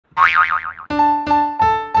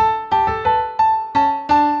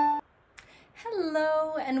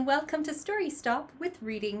Hello and welcome to Story Stop with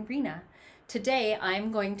Reading Rena. Today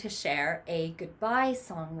I'm going to share a goodbye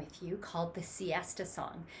song with you called the Siesta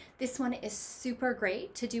Song. This one is super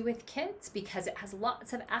great to do with kids because it has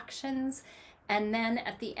lots of actions, and then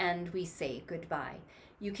at the end we say goodbye.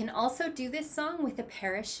 You can also do this song with a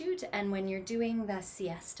parachute, and when you're doing the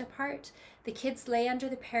siesta part, the kids lay under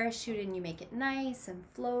the parachute and you make it nice and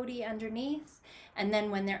floaty underneath. And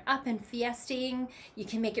then when they're up and fiesting, you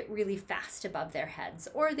can make it really fast above their heads,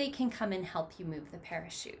 or they can come and help you move the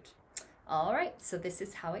parachute. All right, so this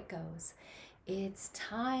is how it goes. It's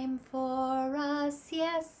time for a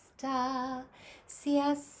siesta,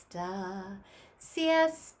 siesta,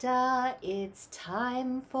 siesta. It's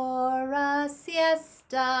time for a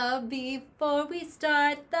siesta before we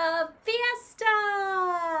start the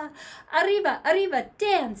fiesta. Arriba, arriba,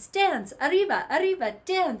 dance, dance. Arriba, arriba,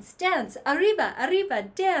 dance, dance. Arriba, arriba,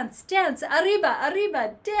 dance, dance. Arriba,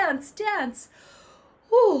 arriba, dance, dance.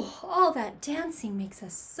 Ooh, all that dancing makes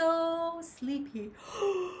us so sleepy.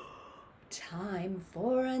 Time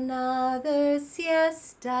for another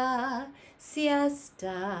siesta,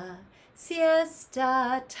 siesta,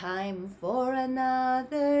 siesta. Time for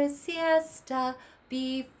another siesta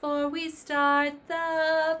before we start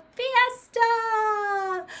the fiesta.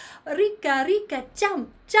 Rica, rica,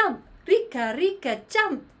 jump, jump. Rica, rica,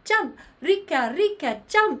 jump, jump. Rica, rica,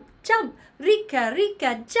 jump, jump. Rica,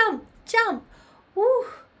 rica, jump, jump. Woo!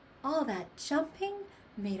 All that jumping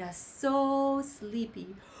made us so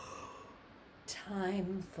sleepy.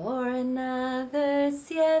 Time for another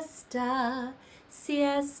siesta,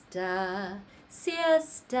 siesta,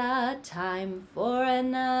 siesta. Time for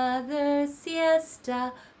another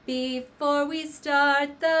siesta before we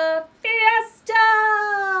start the fiesta.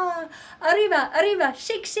 Arriba, arriba,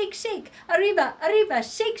 shake, shake, shake. Arriba, arriba,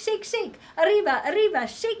 shake, shake, shake. Arriba, arriba,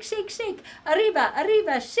 shake, shake, shake. Arriba,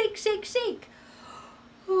 arriba, shake, shake, shake.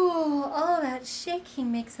 Ooh, all that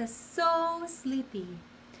shaking makes us so sleepy.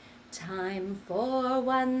 Time for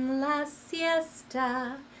one last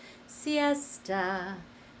siesta, siesta,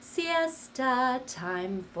 siesta.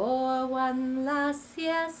 Time for one last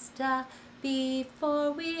siesta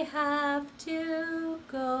before we have to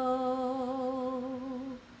go.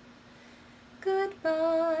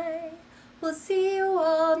 Goodbye. We'll see